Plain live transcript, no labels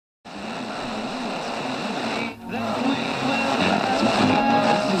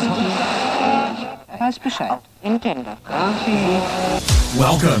weiß Bescheid. Intendo.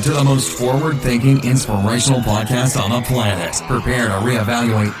 Welcome to the most forward-thinking, inspirational podcast on the planet. Prepare to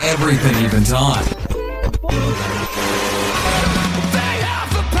reevaluate everything you've been taught.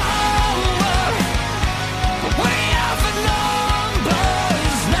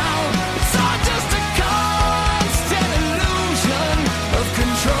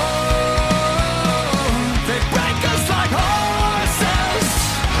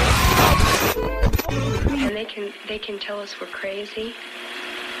 They can tell us we're crazy,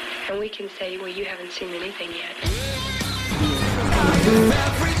 and we can say, well, you haven't seen anything yet.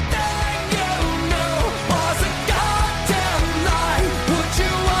 Everything you knew was a goddamn lie. Put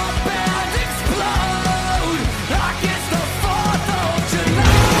you up and explode like it's the 4th of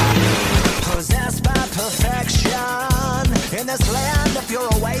July. Possessed by perfection in this land, if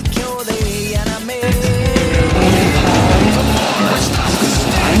you're awake, you're the enemy.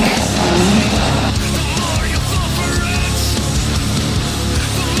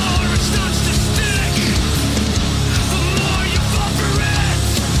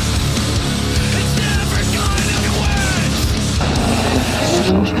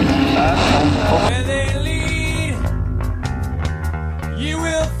 Where they lead, you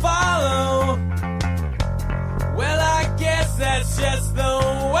will follow. Well, I guess that's just the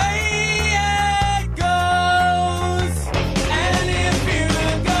way it goes. And if you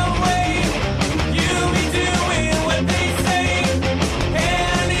look away, you'll be doing what they say.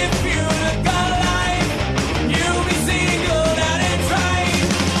 And if you look alive, you'll be singled out and tried.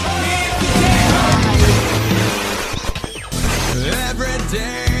 Every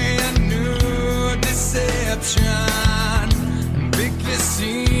day. Pick your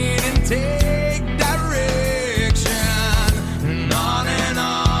scene and take direction. And on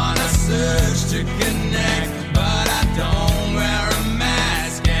I search to connect, but I don't wear a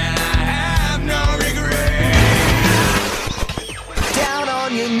mask and I have no regret. Down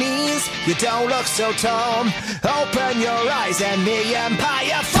on your knees, you don't look so tall. Open your eyes and the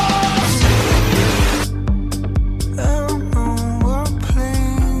empire falls.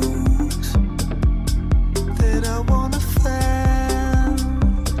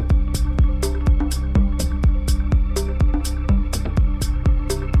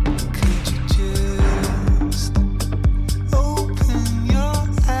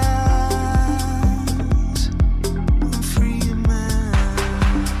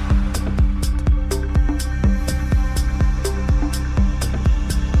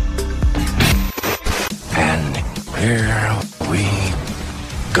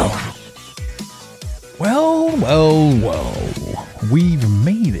 Well, we've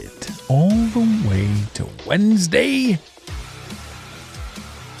made it all the way to Wednesday,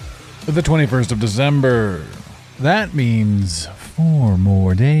 the 21st of December. That means 4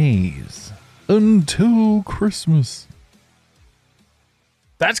 more days until Christmas.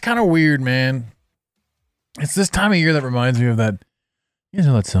 That's kind of weird, man. It's this time of year that reminds me of that, you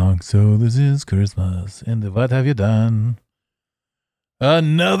know that song, So This Is Christmas, and what have you done?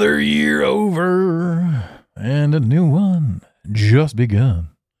 Another year over. And a new one just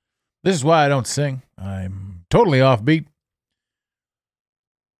begun. This is why I don't sing. I'm totally offbeat.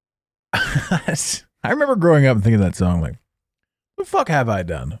 I remember growing up and thinking of that song like, what the fuck have I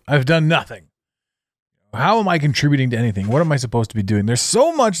done? I've done nothing. How am I contributing to anything? What am I supposed to be doing? There's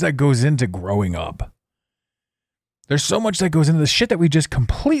so much that goes into growing up. There's so much that goes into the shit that we just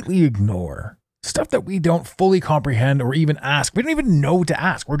completely ignore. Stuff that we don't fully comprehend or even ask. We don't even know to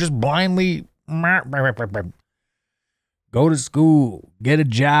ask. We're just blindly... Go to school, get a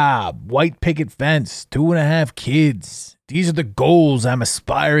job, white picket fence, 2.5 kids. These are the goals I'm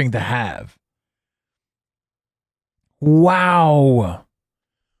aspiring to have. Wow.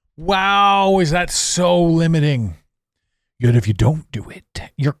 Wow, is that so limiting? Yet if you don't do it,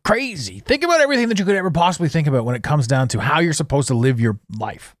 you're crazy. Think about everything that you could ever possibly think about when it comes down to how you're supposed to live your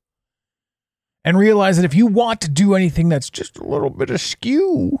life. And realize that if you want to do anything that's just a little bit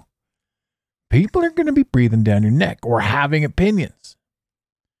askew, people are going to be breathing down your neck or having opinions.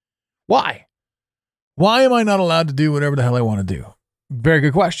 Why? Why am I not allowed to do whatever the hell I want to do? Very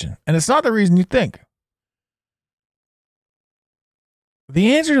good question. And it's not the reason you think.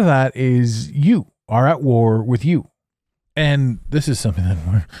 The answer to that is you are at war with you. And this is something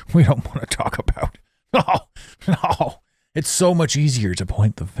that we don't want to talk about. No. It's so much easier to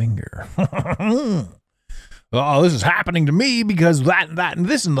point the finger. Oh, this is happening to me because that and that and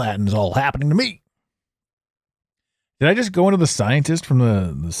this and that is all happening to me. Did I just go into the scientist from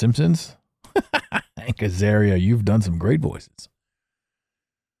the Simpsons? Hank Azaria, you've done some great voices.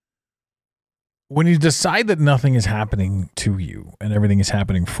 when you decide that nothing is happening to you and everything is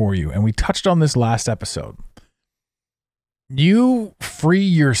happening for you, and we touched on this last episode, you free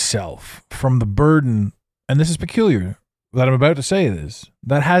yourself from the burden, and this is peculiar that I'm about to say this,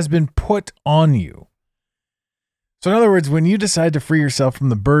 that has been put on you. So in other words, when you decide to free yourself from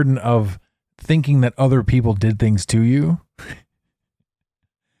the burden of thinking that other people did things to you,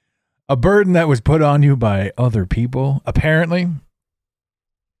 a burden that was put on you by other people, apparently,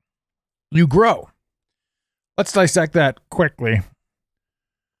 you grow. Let's dissect that quickly.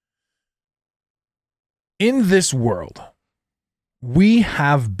 In this world, we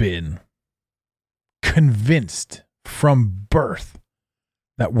have been convinced from birth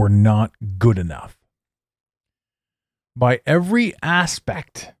that we're not good enough. By every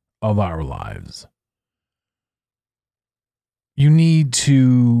aspect of our lives, you need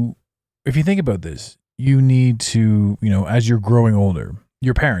to, if you think about this, you need to, as you're growing older,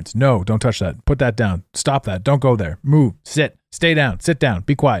 your parents, no, don't touch that. Put that down. Stop that. Don't go there. Move. Sit. Stay down. Sit down.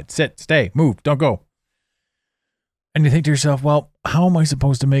 Be quiet. Sit. Stay. Move. Don't go. And you think to yourself, well, how am I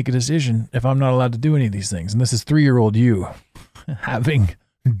supposed to make a decision if I'm not allowed to do any of these things? And this is 3-year-old you having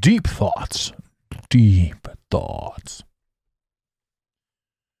deep thoughts. Deep thoughts.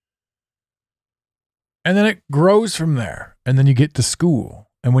 And then it grows from there. And then you get to school.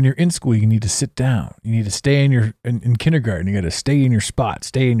 And when you're in school, you need to sit down. You need to stay in kindergarten. You got to stay in your spot,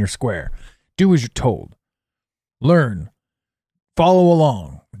 stay in your square. Do as you're told. Learn. Follow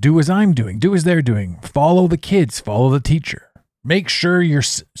along. Do as I'm doing. Do as they're doing. Follow the kids. Follow the teacher. Make sure you're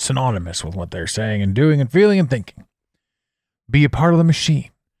synonymous with what they're saying and doing and feeling and thinking. Be a part of the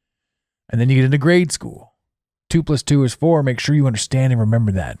machine. And then you get into grade school. 2 + 2 is 4. Make sure you understand and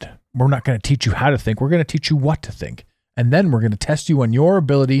remember that. We're not going to teach you how to think. We're going to teach you what to think. And then we're going to test you on your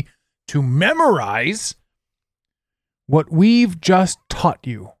ability to memorize what we've just taught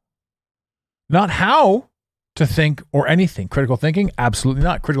you. Not how to think or anything. Critical thinking? Absolutely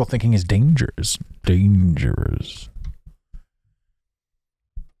not. Critical thinking is dangerous. Dangerous.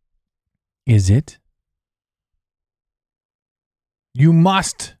 Is it? You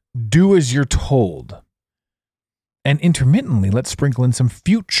must do as you're told. And intermittently, let's sprinkle in some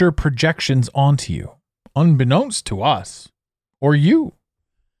future projections onto you. Unbeknownst to us or you.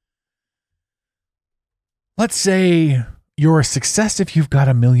 Let's say you're a success if you've got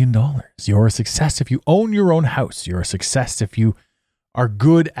 $1 million. You're a success if you own your own house. You're a success if you are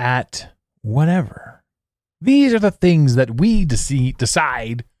good at whatever. These are the things that we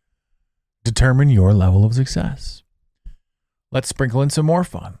decide determine your level of success. Let's sprinkle in some more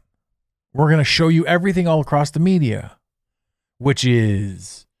fun. We're going to show you everything all across the media, which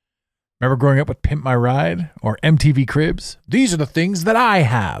is, remember growing up with Pimp My Ride or MTV Cribs? These are the things that I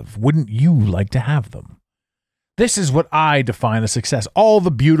have. Wouldn't you like to have them? This is what I define as success. All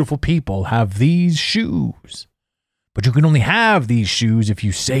the beautiful people have these shoes, but you can only have these shoes if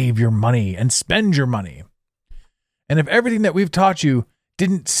you save your money and spend your money. And if everything that we've taught you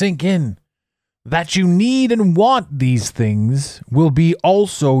didn't sink in, that you need and want these things will be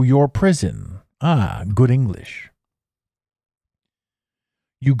also your prison. Ah, good English.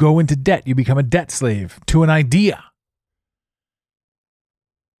 You go into debt. You become a debt slave to an idea.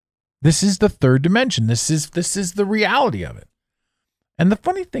 This is the third dimension. This is the reality of it. And the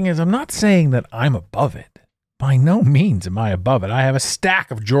funny thing is, I'm not saying that I'm above it. By no means am I above it. I have a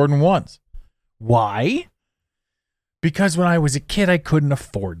stack of Jordan 1s. Why? Because when I was a kid, I couldn't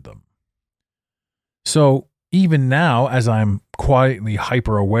afford them. So even now, as I'm quietly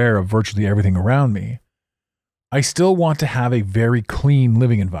hyper aware of virtually everything around me, I still want to have a very clean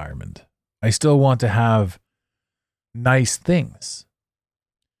living environment. I still want to have nice things.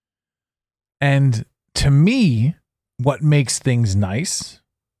 And to me, what makes things nice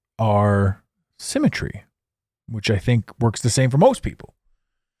are symmetry, which I think works the same for most people.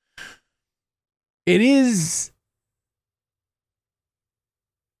 It is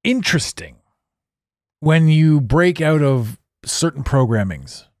interesting when you break out of certain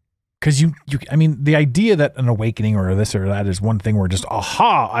programmings, because I mean, the idea that an awakening or this or that is one thing where just,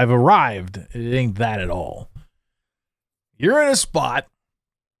 aha, I've arrived. It ain't that at all. You're in a spot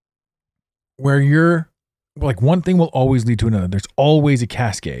where you're like, one thing will always lead to another. There's always a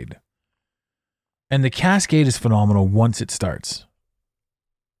cascade. And the cascade is phenomenal once it starts.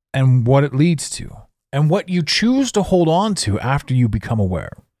 And what it leads to. And what you choose to hold on to after you become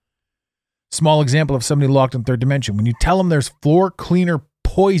aware. Small example of somebody locked in third dimension. When you tell them there's floor cleaner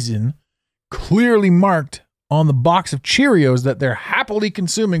poison clearly marked on the box of Cheerios that they're happily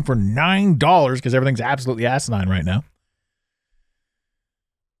consuming for $9 because everything's absolutely asinine right now.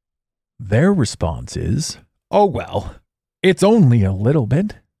 Their response is, oh, well, it's only a little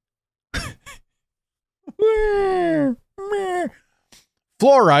bit.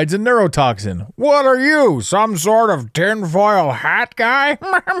 Fluoride's a neurotoxin. What are you, some sort of tinfoil hat guy?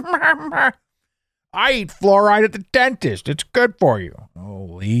 I eat fluoride at the dentist. It's good for you.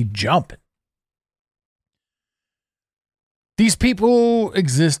 Holy jumping. These people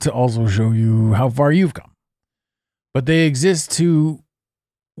exist to also show you how far you've come. But they exist to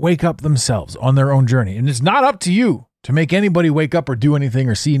wake up themselves on their own journey. And it's not up to you to make anybody wake up or do anything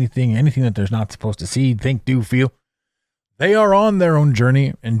or see anything that they're not supposed to see, think, do, feel. They are on their own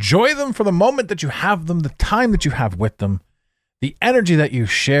journey. Enjoy them for the moment that you have them, the time that you have with them, the energy that you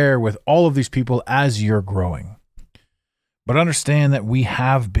share with all of these people as you're growing. But understand that we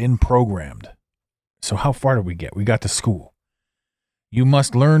have been programmed. So how far did we get? We got to school. You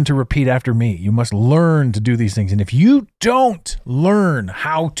must learn to repeat after me. You must learn to do these things. And if you don't learn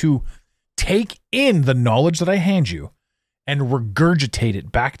how to take in the knowledge that I hand you and regurgitate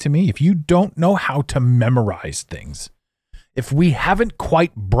it back to me, if you don't know how to memorize things, if we haven't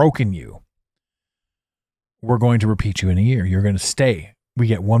quite broken you, we're going to repeat you in a year. You're going to stay. We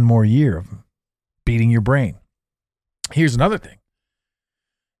get one more year of beating your brain. Here's another thing.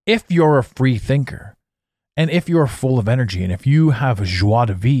 If you're a free thinker, and if you're full of energy, and if you have joie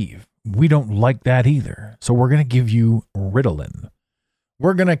de vivre, we don't like that either. So we're going to give you Ritalin.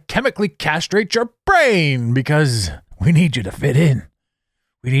 We're going to chemically castrate your brain because we need you to fit in.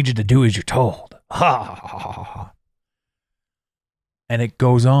 We need you to do as you're told. Ha ha ha ha ha. And it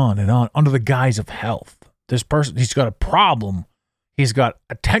goes on and on under the guise of health. This person, he's got a problem. He's got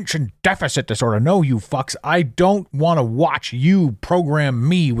attention deficit disorder. No, you fucks. I don't want to watch you program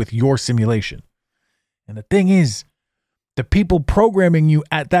me with your simulation. And the thing is, the people programming you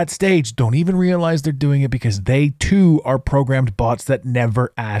at that stage don't even realize they're doing it because they too are programmed bots that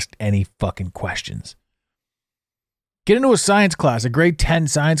never asked any fucking questions. Get into a science class, a grade 10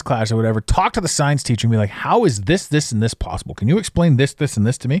 science class or whatever. Talk to the science teacher and be like, how is this, and this possible? Can you explain this, and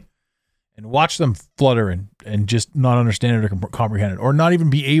this to me? And watch them flutter and just not understand it or comprehend it, or not even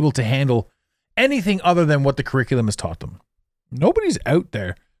be able to handle anything other than what the curriculum has taught them. Nobody's out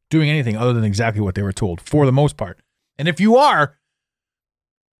there doing anything other than exactly what they were told, for the most part. And if you are,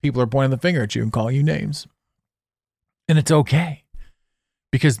 people are pointing the finger at you and calling you names. And it's okay,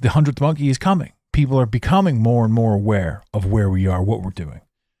 because the 100th monkey is coming. People are becoming more and more aware of where we are, what we're doing.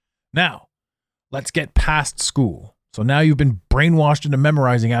 Now, let's get past school. So now you've been brainwashed into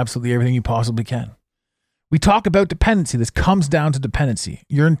memorizing absolutely everything you possibly can. We talk about dependency. This comes down to dependency.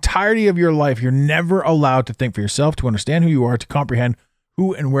 Your entirety of your life, you're never allowed to think for yourself, to understand who you are, to comprehend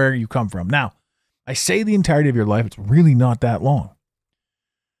who and where you come from. Now, I say the entirety of your life, it's really not that long.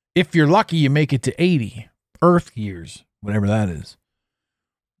 If you're lucky, you make it to 80 Earth years, whatever that is.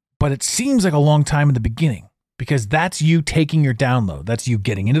 But it seems like a long time in the beginning, because that's you taking your download. That's you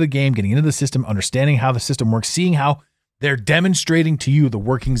getting into the game, getting into the system, understanding how the system works, seeing how they're demonstrating to you the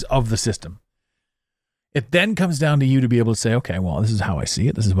workings of the system. It then comes down to you to be able to say, okay, well, this is how I see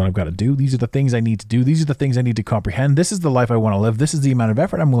it. This is what I've got to do. These are the things I need to do. These are the things I need to comprehend. This is the life I want to live. This is the amount of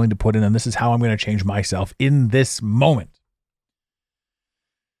effort I'm willing to put in, and this is how I'm going to change myself in this moment.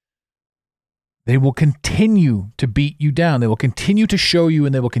 They will continue to beat you down. They will continue to show you,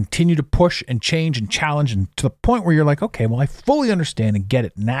 and they will continue to push and change and challenge, and to the point where you're like, okay, well, I fully understand and get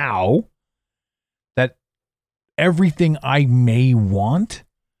it now that everything I may want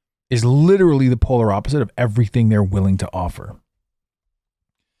is literally the polar opposite of everything they're willing to offer.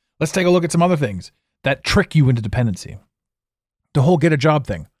 Let's take a look at some other things that trick you into dependency. The whole get a job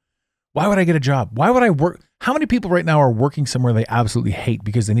thing. Why would I get a job? Why would I work? How many people right now are working somewhere they absolutely hate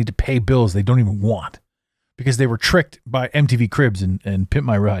because they need to pay bills they don't even want? Because they were tricked by MTV Cribs and Pimp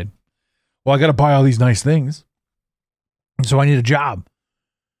My Ride. Well, I got to buy all these nice things, and so I need a job.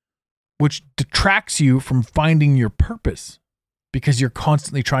 Which detracts you from finding your purpose, because you're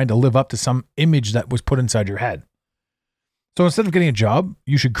constantly trying to live up to some image that was put inside your head. So instead of getting a job,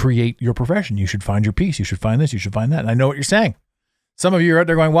 you should create your profession. You should find your peace. You should find this. You should find that. And I know what you're saying. Some of you are out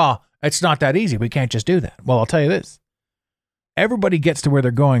there going, well, it's not that easy. We can't just do that. Well, I'll tell you this. Everybody gets to where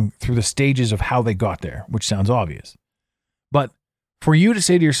they're going through the stages of how they got there, which sounds obvious. But for you to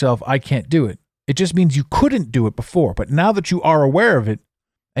say to yourself, I can't do it, it just means you couldn't do it before. But now that you are aware of it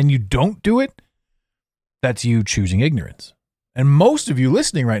and you don't do it, that's you choosing ignorance. And most of you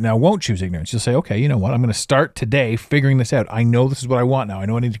listening right now won't choose ignorance. You'll say, okay, you know what? I'm going to start today figuring this out. I know this is what I want now. I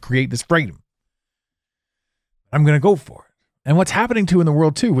know I need to create this freedom. I'm going to go for it. And what's happening too in the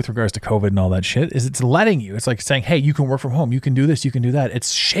world too with regards to COVID and all that shit is it's letting you. It's like saying, hey, you can work from home. You can do this. You can do that.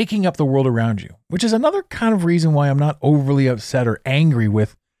 It's shaking up the world around you, which is another kind of reason why I'm not overly upset or angry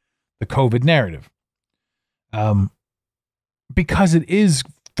with the COVID narrative. Because it is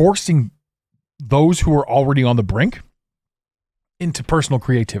forcing those who are already on the brink into personal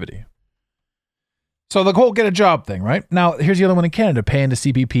creativity. So the whole get a job thing, right? Now, here's the other one in Canada, pay into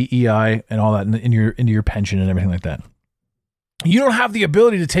CPP, EI, and all that into your pension and everything like that. You don't have the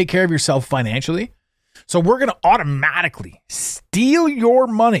ability to take care of yourself financially, so we're going to automatically steal your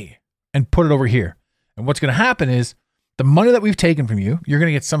money and put it over here. And what's going to happen is the money that we've taken from you, you're going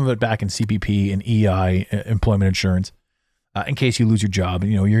to get some of it back in CPP and EI, employment insurance, in case you lose your job,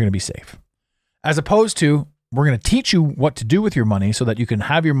 and you're going to be safe. As opposed to, we're going to teach you what to do with your money so that you can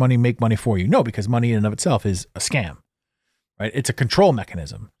have your money make money for you. No, because money in and of itself is a scam, right? It's a control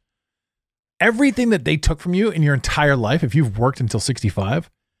mechanism. Everything that they took from you in your entire life, if you've worked until 65,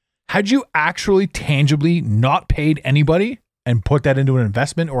 had you actually tangibly not paid anybody and put that into an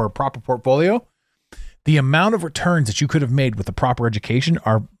investment or a proper portfolio, the amount of returns that you could have made with a proper education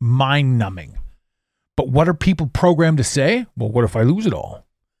are mind-numbing. But what are people programmed to say? Well, what if I lose it all?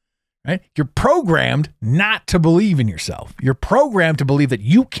 Right? You're programmed not to believe in yourself. You're programmed to believe that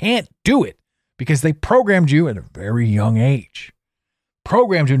you can't do it because they programmed you at a very young age.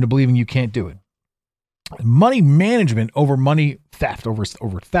 Programmed you into believing you can't do it. Money management over money theft, over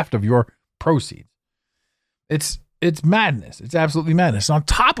theft of your proceeds. It's madness. It's absolutely madness. On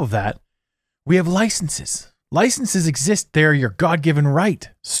top of that, we have licenses. Licenses exist. They're your God-given right,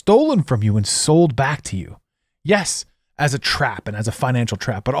 stolen from you and sold back to you. Yes, as a trap and as a financial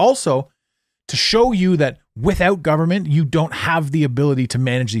trap, but also to show you that without government, you don't have the ability to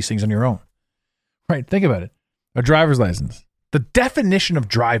manage these things on your own. Right? Think about it. A driver's license. The definition of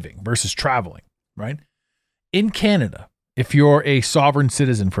driving versus traveling, right? In Canada, if you're a sovereign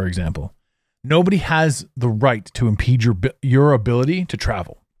citizen, for example, nobody has the right to impede your ability to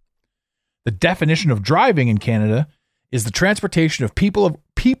travel. The definition of driving in Canada is the transportation of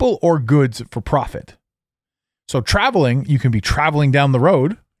people or goods for profit. So traveling, you can be traveling down the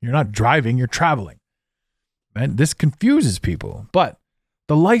road. You're not driving, you're traveling. And this confuses people. But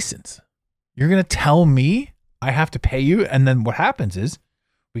the license, you're going to tell me I have to pay you. And then what happens is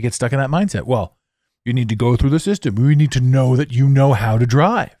we get stuck in that mindset. Well, you need to go through the system. We need to know that you know how to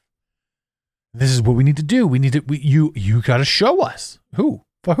drive. This is what we need to do. You got to show us. Who?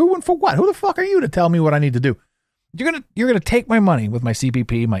 For who and for what? Who the fuck are you to tell me what I need to do? You're going to take my money with my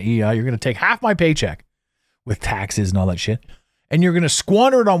CPP, my EI. You're going to take half my paycheck with taxes and all that shit. And you're going to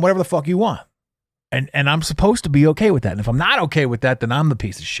squander it on whatever the fuck you want. And I'm supposed to be okay with that. And if I'm not okay with that, then I'm the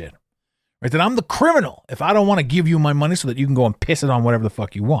piece of shit. Right? Then I'm the criminal if I don't want to give you my money so that you can go and piss it on whatever the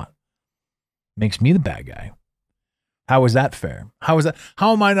fuck you want. Makes me the bad guy. How is that fair? How is that?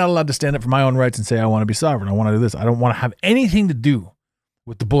 How am I not allowed to stand up for my own rights and say, I want to be sovereign. I want to do this. I don't want to have anything to do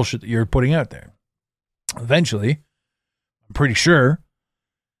with the bullshit that you're putting out there. Eventually, I'm pretty sure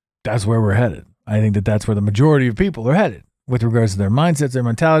that's where we're headed. I think that that's where the majority of people are headed with regards to their mindsets, their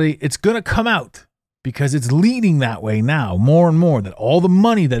mentality. It's going to come out because it's leading that way now more and more, that all the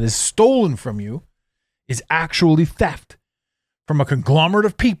money that is stolen from you is actually theft from a conglomerate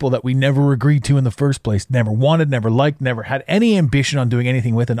of people that we never agreed to in the first place, never wanted, never liked, never had any ambition on doing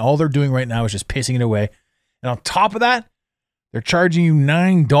anything with. And all they're doing right now is just pissing it away. And on top of that, they're charging you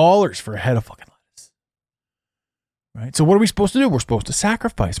 $9 for a head of fucking lettuce. Right? So what are we supposed to do? We're supposed to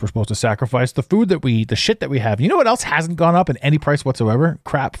sacrifice. We're supposed to sacrifice the food that we eat, the shit that we have. You know what else hasn't gone up in any price whatsoever?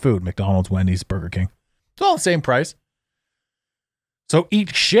 Crap food. McDonald's, Wendy's, Burger King. It's all the same price. So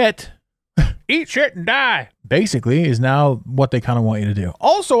eat shit. Eat shit and die, basically, is now what they kind of want you to do.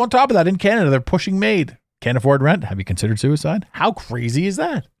 Also, on top of that, in Canada, they're pushing MAID. Can't afford rent. Have you considered suicide? How crazy is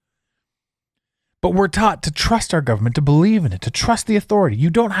that? But we're taught to trust our government, to believe in it, to trust the authority. You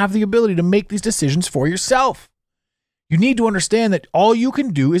don't have the ability to make these decisions for yourself. You need to understand that all you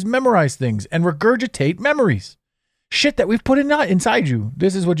can do is memorize things and regurgitate memories. Shit that we've put inside you.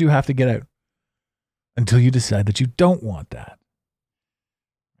 This is what you have to get out until you decide that you don't want that.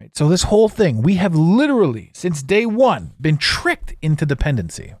 Right? So this whole thing, we have literally, since day one, been tricked into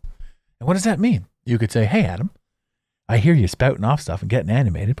dependency. And what does that mean? You could say, hey, Adam, I hear you spouting off stuff and getting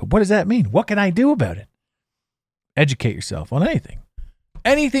animated, but what does that mean? What can I do about it? Educate yourself on anything.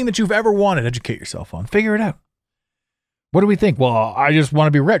 Anything that you've ever wanted, educate yourself on. Figure it out. What do we think? Well, I just want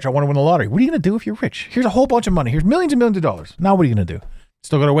to be rich. I want to win the lottery. What are you going to do if you're rich? Here's a whole bunch of money. Here's millions and millions of dollars. Now what are you going to do?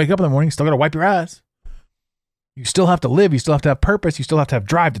 Still got to wake up in the morning. Still got to wipe your ass. You still have to live. You still have to have purpose. You still have to have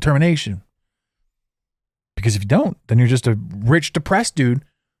drive, determination. Because if you don't, then you're just a rich, depressed dude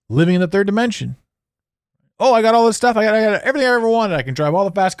living in the third dimension. Oh, I got all this stuff. I got everything I ever wanted. I can drive all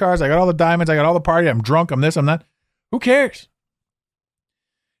the fast cars. I got all the diamonds. I got all the party. I'm drunk. I'm this. I'm that. Who cares?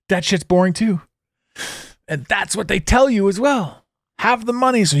 That shit's boring too. And that's what they tell you as well. have the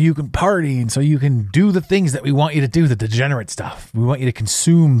money so you can party and so you can do the things that we want you to do, the degenerate stuff. We want you to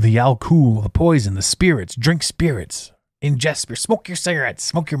consume the alcohol, the poison, the spirits, drink spirits, ingest spirits, smoke your cigarettes,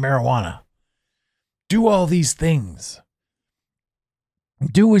 smoke your marijuana. Do all these things.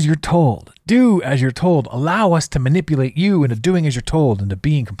 Do as you're told. Do as you're told. Allow us to manipulate you into doing as you're told, into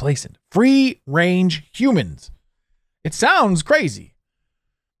being complacent. Free range humans. It sounds crazy.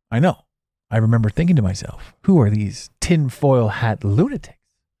 I know. I remember thinking to myself, who are these tinfoil hat lunatics?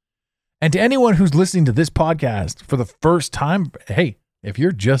 And to anyone who's listening to this podcast for the first time, hey, if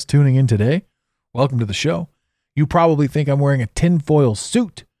you're just tuning in today, welcome to the show. You probably think I'm wearing a tinfoil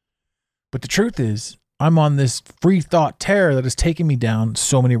suit. But the truth is, I'm on this free thought tear that has taken me down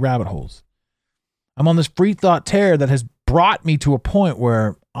so many rabbit holes. I'm on this free thought tear that has brought me to a point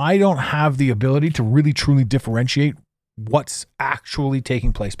where I don't have the ability to really truly differentiate what's actually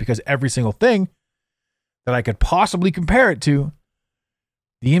taking place, because every single thing that I could possibly compare it to,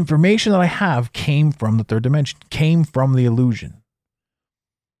 the information that I have came from the third dimension, came from the illusion.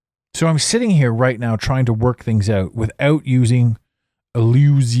 So I'm sitting here right now trying to work things out without using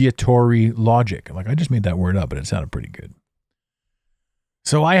illusory logic. Like, I just made that word up, but it sounded pretty good.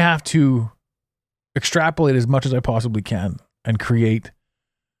 So I have to extrapolate as much as I possibly can and create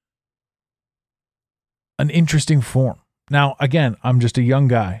an interesting form. Now, again, I'm just a young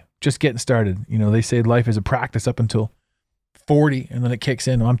guy, just getting started. You know, they say life is a practice up until 40, and then it kicks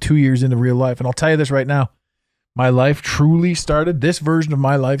in. I'm 2 years into real life, and I'll tell you this right now. My life truly started, this version of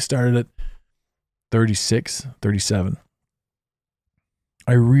my life started at 36, 37.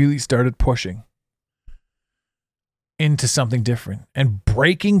 I really started pushing into something different and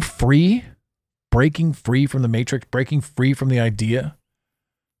breaking free from the matrix, breaking free from the idea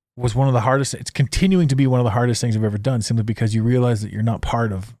was one of the hardest. It's continuing to be one of the hardest things I've ever done, simply because you realize that you're not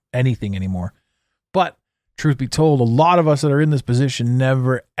part of anything anymore. But truth be told, a lot of us that are in this position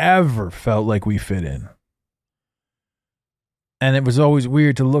never, ever felt like we fit in. And it was always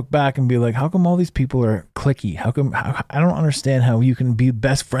weird to look back and be like, how come all these people are cliquey? I don't understand how you can be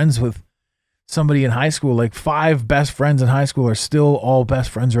best friends with somebody in high school. Like 5 best friends in high school are still all best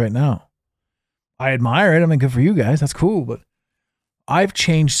friends right now. I admire it. I mean, good for you guys. That's cool. But I've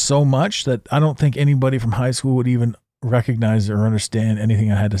changed so much that I don't think anybody from high school would even recognize or understand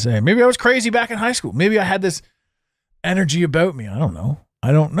anything I had to say. Maybe I was crazy back in high school. Maybe I had this energy about me. I don't know.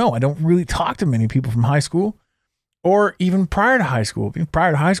 I don't really talk to many people from high school or even prior to high school. Even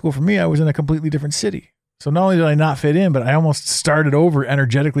prior to high school, for me, I was in a completely different city. So not only did I not fit in, but I almost started over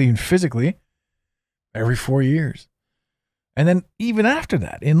energetically and physically every 4 years. And then even after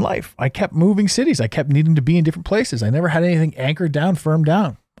that in life, I kept moving cities. I kept needing to be in different places. I never had anything anchored down, firm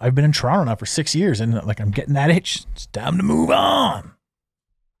down. I've been in Toronto now for 6 years, and like, I'm getting that itch. It's time to move on.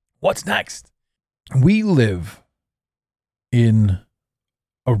 What's next? We live in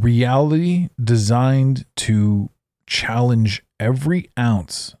a reality designed to challenge every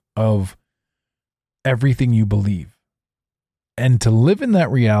ounce of everything you believe. And to live in that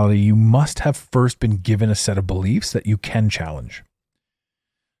reality, you must have first been given a set of beliefs that you can challenge.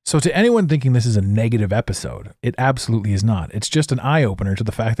 So to anyone thinking this is a negative episode, it absolutely is not. It's just an eye-opener to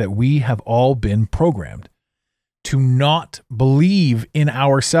the fact that we have all been programmed to not believe in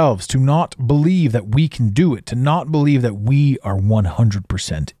ourselves, to not believe that we can do it, to not believe that we are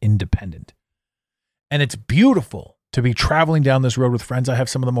 100% independent. And it's beautiful to be traveling down this road with friends. I have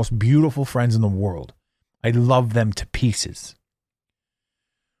some of the most beautiful friends in the world. I love them to pieces.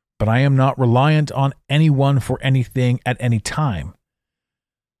 But I am not reliant on anyone for anything at any time.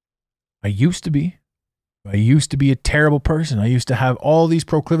 I used to be a terrible person. I used to have all these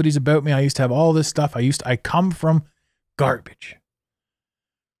proclivities about me. I used to have all this stuff. I come from garbage.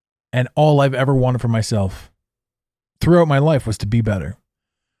 And all I've ever wanted for myself throughout my life was to be better.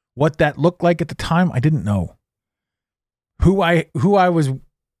 What that looked like at the time, I didn't know. Who I was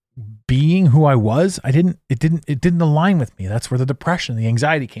being, who I was, it didn't align with me. That's where the depression, the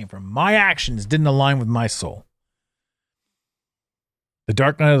anxiety came from. My actions didn't align with my soul. The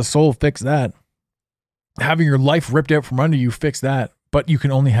dark night of the soul fixed that. Having your life ripped out from under you fixed that. But you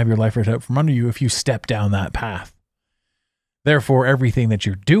can only have your life ripped out from under you if you step down that path. Therefore, everything that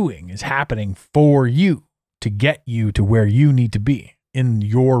you're doing is happening for you to get you to where you need to be in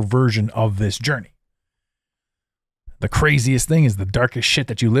your version of this journey. The craziest thing is the darkest shit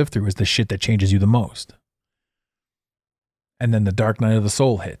that you live through is the shit that changes you the most. And then the dark night of the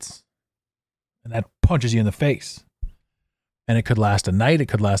soul hits. And that punches you in the face. And it could last a night, it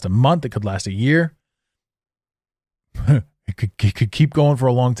could last a month, it could last a year. It could keep going for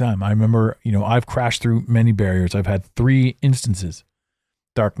a long time. I remember, I've crashed through many barriers. I've had 3 instances,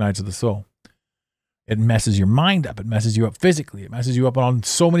 dark nights of the soul. It messes your mind up. It messes you up physically. It messes you up on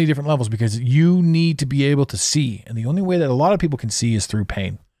so many different levels because you need to be able to see. And the only way that a lot of people can see is through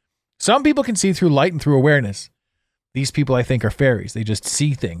pain. Some people can see through light and through awareness. These people, I think, are fairies. They just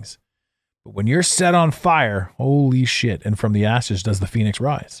see things. But when you're set on fire, holy shit, and from the ashes does the phoenix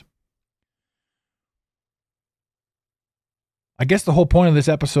rise. I guess the whole point of this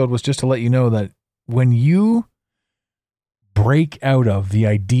episode was just to let you know that when you break out of the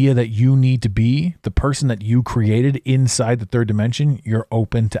idea that you need to be the person that you created inside the third dimension, you're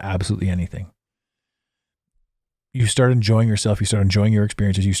open to absolutely anything. You start enjoying yourself. You start enjoying your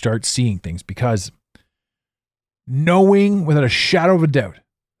experiences. You start seeing things because knowing without a shadow of a doubt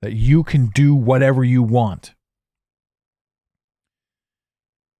that you can do whatever you want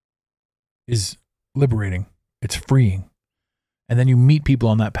is liberating. It's freeing. And then you meet people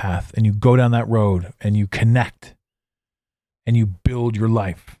on that path and you go down that road and you connect and you build your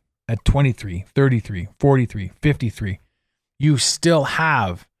life. At 23, 33, 43, 53, you still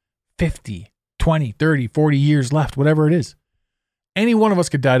have 50, 20, 30, 40 years left, whatever it is. Any one of us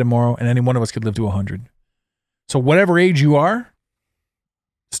could die tomorrow and any one of us could live to 100. So whatever age you are,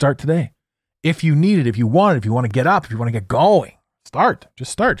 start today. If you need it, if you want it, if you want to get up, if you want to get going, start.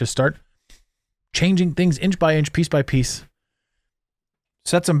 Just start changing things inch by inch, piece by piece.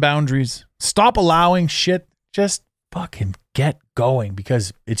 Set some boundaries. Stop allowing shit. Just fucking get going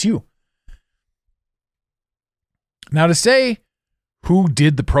because it's you. Now, to say who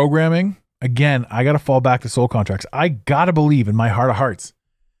did the programming, again, I got to fall back to soul contracts. I got to believe in my heart of hearts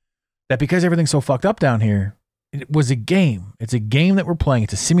that because everything's so fucked up down here, it was a game. It's a game that we're playing.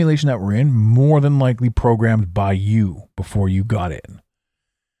 It's a simulation that we're in, more than likely programmed by you before you got in.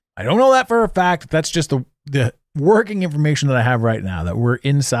 I don't know that for a fact. That's just the working information that I have right now, that we're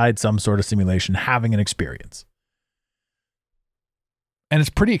inside some sort of simulation having an experience. And it's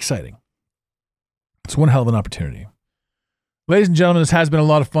pretty exciting. It's one hell of an opportunity. Ladies and gentlemen, this has been a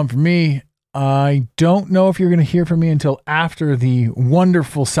lot of fun for me. I don't know if you're going to hear from me until after the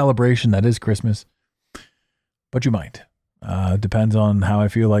wonderful celebration that is Christmas, but you might. Depends on how I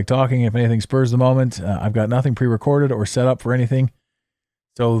feel like talking. If anything spurs the moment, I've got nothing pre-recorded or set up for anything.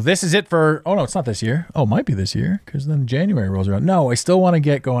 So this is it for, oh no, it's not this year. Oh, it might be this year because then January rolls around. No, I still want to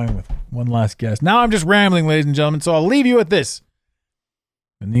get going with one last guest. Now I'm just rambling, ladies and gentlemen, so I'll leave you with this.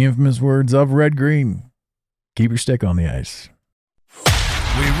 In the infamous words of Red Green, keep your stick on the ice.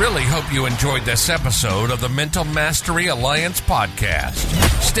 We really hope you enjoyed this episode of the Mental Mastery Alliance podcast.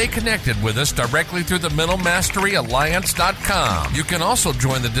 Stay connected with us directly through the mentalmasteryalliance.com. You can also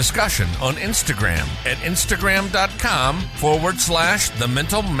join the discussion on Instagram at instagram.com/the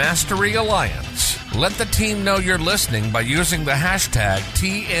Mental Mastery Alliance. Let the team know you're listening by using the hashtag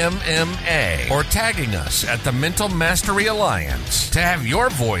TMMA or tagging us at the Mental Mastery Alliance. To have your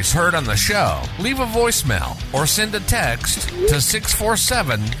voice heard on the show, leave a voicemail or send a text to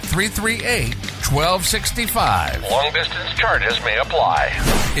 647-338-1265. Long distance charges may apply.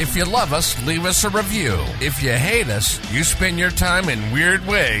 If you love us, leave us a review. If you hate us, you spend your time in weird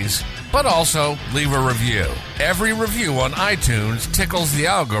ways, but also leave a review. Every review on iTunes tickles the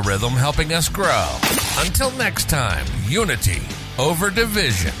algorithm, helping us grow. Until next time, unity over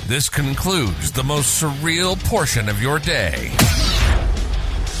division. This concludes the most surreal portion of your day.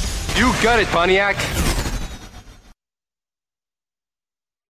 You got it, Pontiac.